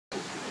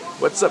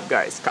What's up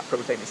guys, Cut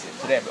Prototype is here.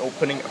 Today I'm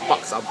opening a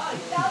box of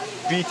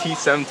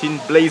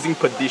VG-17 Blazing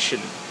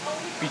Perdition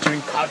featuring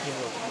card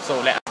hero. So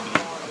let us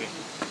begin. Okay.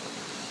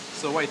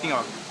 So what do you think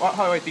about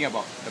how do I think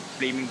about the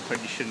Blazing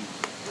Perdition?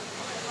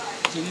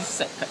 Actually this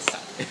set quite suck.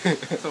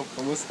 So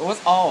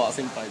almost all are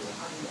same price.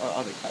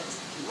 All the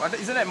cards.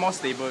 Isn't that more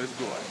stable? It's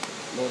good, right?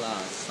 No lah,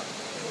 suck.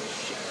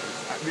 Shit.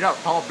 Without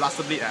Power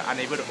Blaster Blade, I'm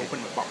unable to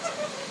open the box.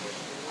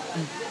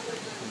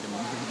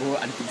 Go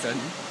anti-sun.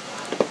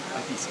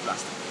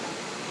 Anti-Blast.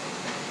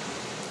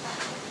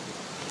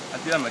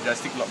 Until I'm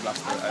Majestic Lock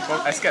Blaster.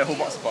 I scared the whole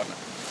box spawn.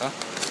 Huh?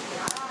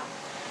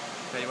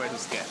 Tell you why I'm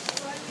so scared.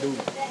 Dude.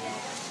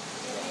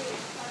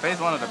 He's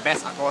one of the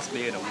best Aquas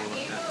players in the world.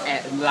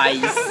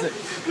 Lies.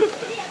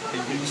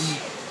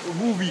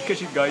 Movie,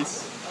 catch it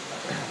guys.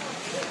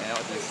 And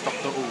what's this?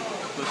 Dr. O.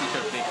 Go teach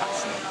her to play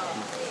cards now.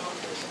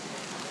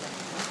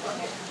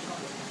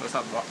 What's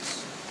up, box?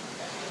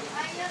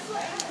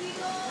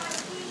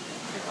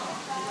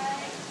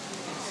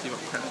 See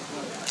what crap.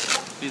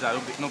 Please,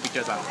 no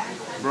pictures,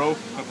 bro.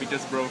 No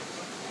pictures, bro.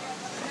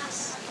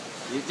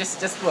 You just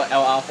put an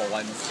LR for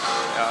once.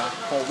 Yeah.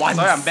 For once.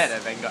 Sorry, I'm bad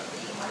at Vanguard.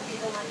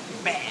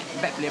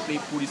 Bad player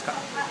pull this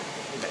card.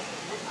 Bad.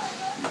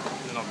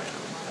 It's not bad.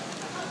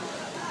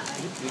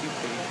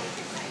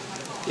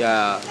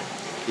 Yeah,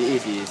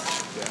 it is.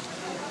 Yeah.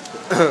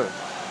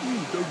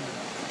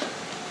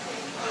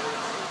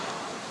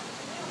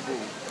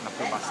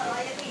 Knuckle Buster.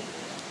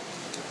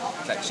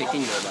 It's like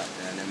shaking though, but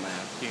never mind.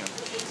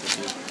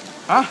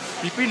 Huh?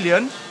 Repeat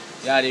Leon?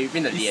 Yeah, they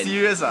repeat the You Lian.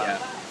 serious? Yeah.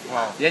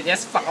 Wow.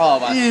 Just fuck all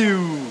of us.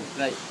 Ew.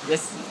 Like,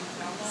 just...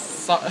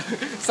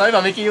 sorry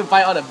for making you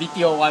buy all the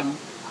BTO one.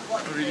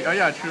 Oh, really? Oh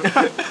yeah, true.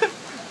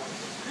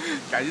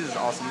 Guys, this is an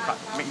awesome card.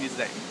 Make this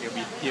deck. It'll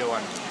be tier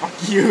 1.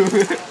 Fuck you.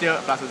 Tier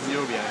plus a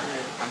 0 be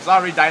I'm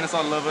sorry,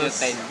 dinosaur lovers.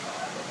 Tier 10.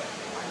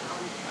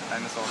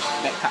 Dinosaur.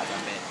 Bad cards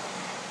are bad.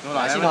 No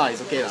lah, actually no,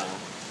 it's okay lah.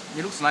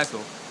 It looks nice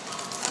though.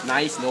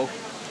 Nice, no.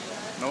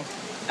 No?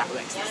 Dark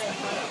Rex is like...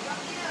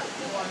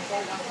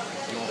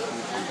 No.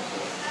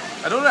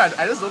 I don't know,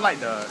 I just don't like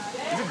the...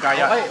 Is it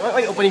Gaia? Why are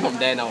you opening from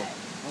there now?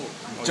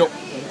 Oh, Joke.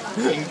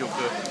 King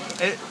Joker.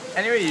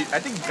 Anyway, I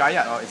think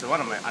Gaia is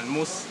one of my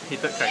most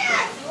hated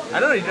characters. I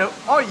don't know,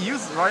 oh, you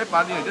use Royal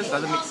Party, it just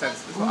doesn't make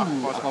sense. It's not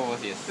Of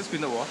course, yes. Just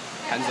Queen of War.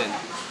 Hansen.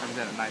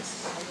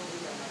 Nice.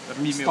 The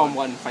female Storm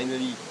one,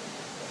 finally.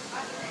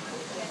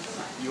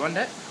 You want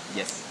that?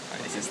 Yes.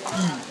 This is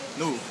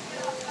No.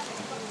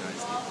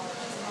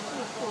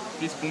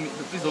 Please don't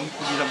put me some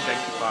Gen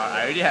Keeper.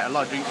 I already had a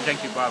lot of Gen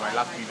Keeper in my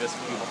last previous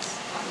few boxes.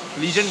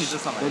 Legion is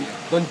just not my idea.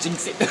 Don't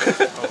jinx it.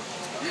 Oh.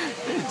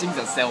 Jinx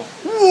yourself.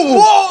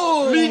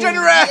 Whoa! Legion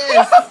Rare!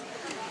 Yes!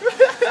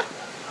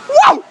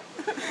 Wow!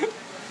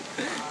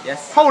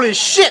 Yes. Holy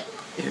shit!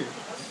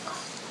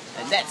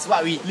 And that's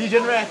what we...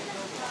 Legion Rare.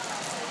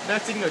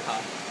 That's in the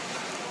card.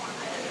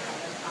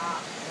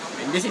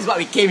 And this is what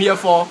we came here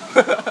for.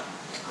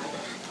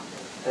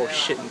 Oh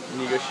shit,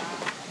 nigga shit.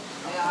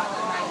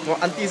 No,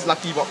 Auntie's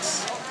lucky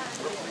box.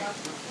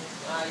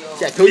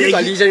 See, I told you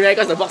got Legion Rare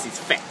because the box is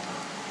fat.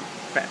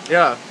 Fat.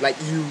 Yeah. Like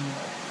you.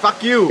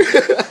 Fuck you.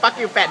 Fuck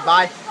you, fat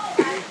boy.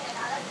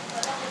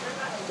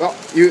 Well,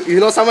 you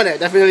know someone that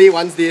definitely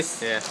wants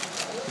this. Yeah.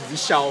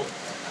 Vishal.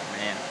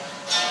 Man.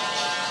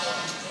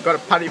 Got a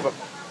party for...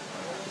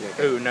 Yeah,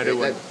 oh, another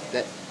one.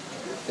 Let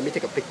me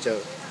take a picture.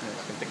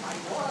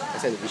 I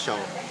said Vishal.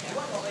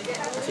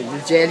 I said,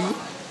 you jelly?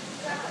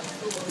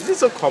 Is this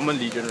so common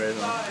Legion Rare?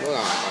 No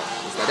lah,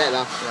 it's like that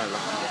lah.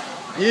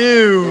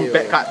 Ew,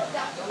 bad card.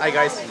 Hi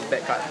guys, it's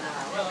bad card.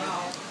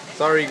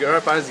 Sorry, Girl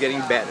Partner is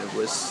getting bad and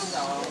worse.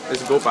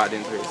 Let's go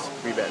Paladin to it's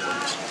pretty bad.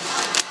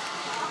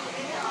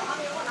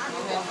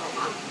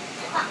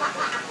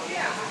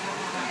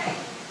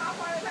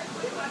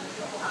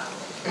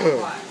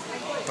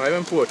 I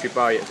haven't pulled a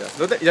triple R yet.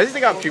 Does it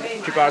take up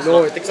triple R?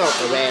 No, it takes out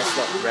the rare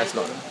slot. Rare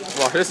slot.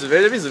 Wow, this is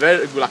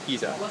very lucky,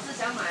 sir.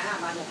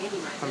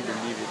 Can't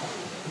believe it.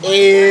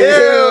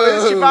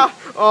 Ew, triple.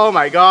 Oh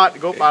my god,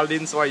 go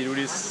Paladins, why you do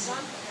this?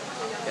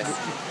 Yes.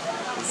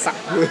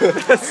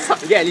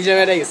 Suck. You get a Legion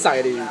Rare, then you suck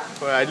already.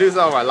 Well, I lose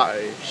all my luck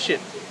already. Shit.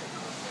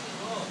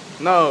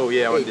 No,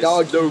 yeah, I want this.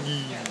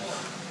 Doggy.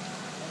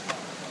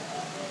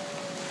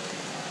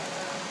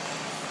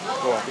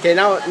 Oh. Okay,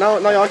 now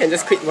y'all can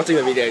just quit watching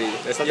the video already.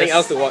 There's something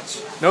else to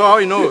watch. No, how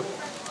you know?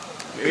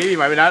 Maybe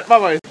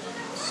my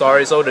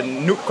Sorry, so the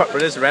Nuke Quad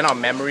Brothers ran out of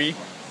memory.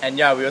 And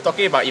yeah, we were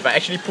talking about if I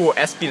actually pull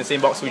SP in the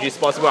same box, which is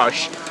possible,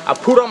 I'll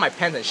put on my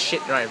pants and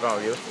shit right in front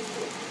of you.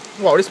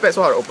 Wow, this pet's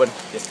so hard to open.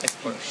 Yes,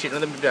 SP. Oh, shit,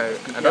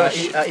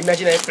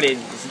 Imaginary plane.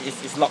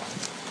 It's locked.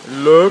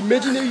 Look.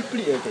 Imaginary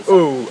plane. Okay,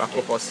 oh,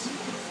 Aqua Force.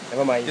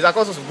 Never mind. Is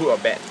Aqua Force good or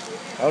bad?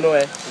 I don't know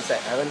inside.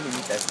 I haven't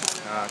really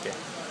tested. Ah, okay.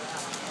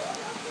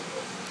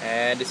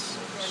 And this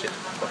shit.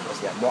 Aqua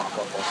Force, yeah, more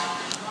Aqua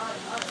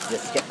Force.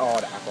 Just get all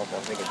the Aqua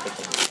Force, then you can take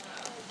it.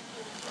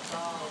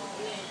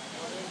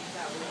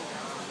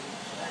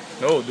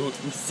 No, dude,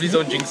 please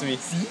don't jinx me.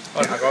 See? Oh,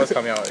 Aqua Force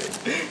coming out already.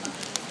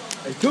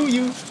 I told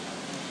you.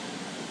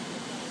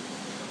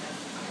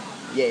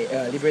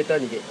 Yeah, Liberator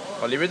Negate.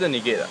 Oh, Liberator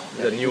Negate, Yeah,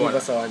 the new one.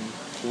 universal one.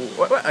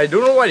 What? I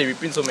don't know why they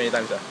reprint so many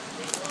times.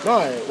 No,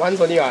 once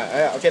only.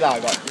 Okay lah,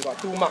 you got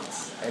 2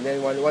 marks and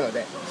then one of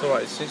that. So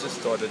it's just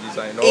for the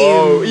design.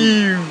 Oh,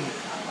 ew.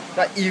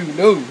 Not ew,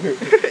 no.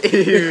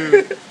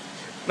 Ew.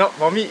 No,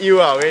 for me,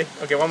 ew. Okay.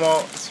 Okay, one more.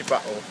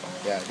 Oh.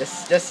 Yeah,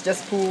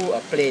 just pull a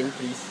plane,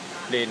 please.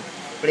 Plain.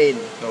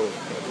 No. No,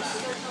 this.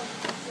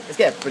 Let's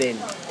get a plane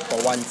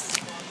for once.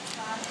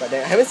 But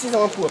then I haven't seen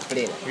someone pull a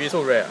plane. Really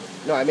so rare.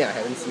 No, I mean I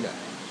haven't seen it.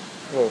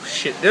 Oh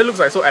shit, that looks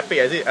like so epic.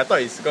 I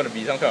thought it's gonna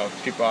be some kind of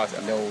triple R.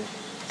 No.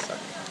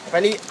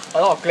 Apparently,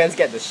 a lot of clans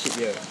get the shit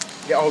here.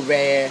 They're all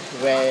rare.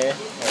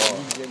 Oh.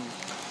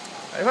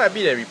 I'm quite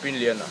happy they reprint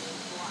Lian.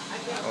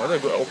 Oh,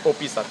 that's a good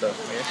OP starter.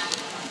 Okay.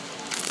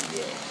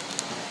 Yeah.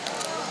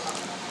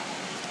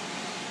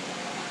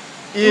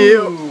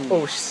 Ew.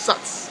 Oh,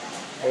 sucks.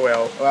 Oh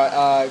well.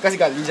 Well, because you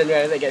got Legion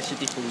rare, they get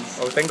shitty pulls.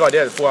 Oh, thank God they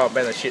had to pull out a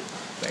band of shit.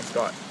 Thanks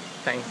God.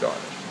 Thank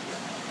God.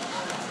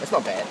 That's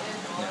not bad.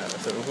 Yeah,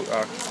 that's a hook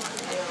R.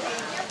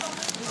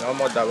 No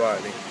more double, I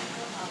think.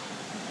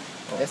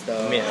 Oh, That's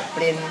the mid.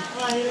 plane.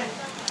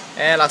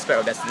 And last pack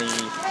of Destiny.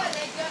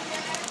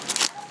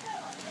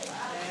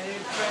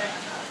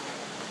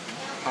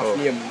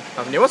 Hafnium.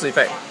 Hafnium, what's the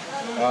effect?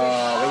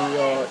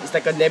 It's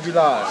like a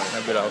nebula.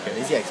 Nebula, okay.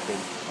 Easy to explain.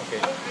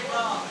 Okay.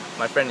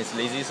 My friend is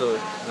lazy, so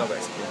he's not gonna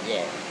explain.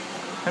 Yeah.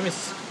 Let me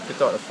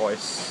spit out the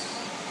voice.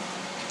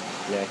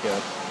 Yeah,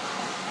 here.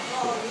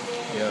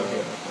 Yeah.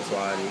 This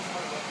one.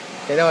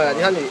 Okay, no,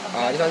 this one,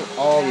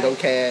 oh, we don't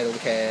care.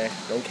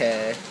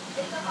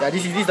 Yeah,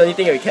 this is the only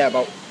thing that we care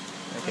about.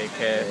 Okay,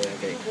 care.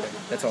 Okay.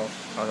 That's all.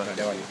 Okay.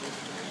 That one.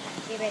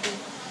 Okay, ready.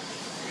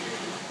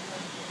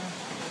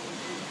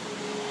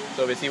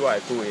 So basically what I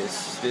pull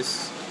is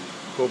this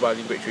Gold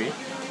Barley Grade 3.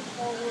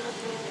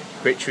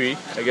 Grade 3,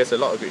 I guess a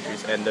lot of Grade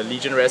 3s. And the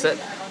Legion Rare set.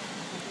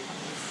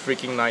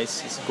 Freaking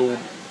nice. It's gold.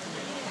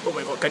 Oh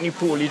my god, can you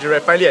pull Legion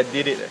Rare? Finally I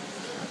did it.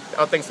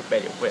 Oh, thanks to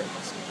Paddy. Wait,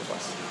 super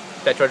fast.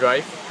 Tetra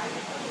Drive.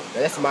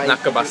 Yeah, that's mine.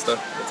 Knuckle Buster.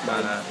 That's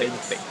mine. Take.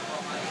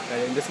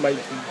 And this mine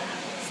too.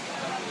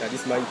 Yeah,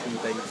 this mine too,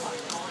 thanks.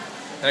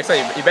 Next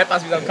time you better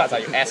pass me some cards,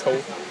 you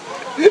asshole.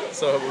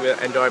 So we'll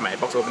enjoy my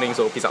box opening,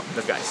 so peace out.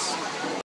 Love you guys.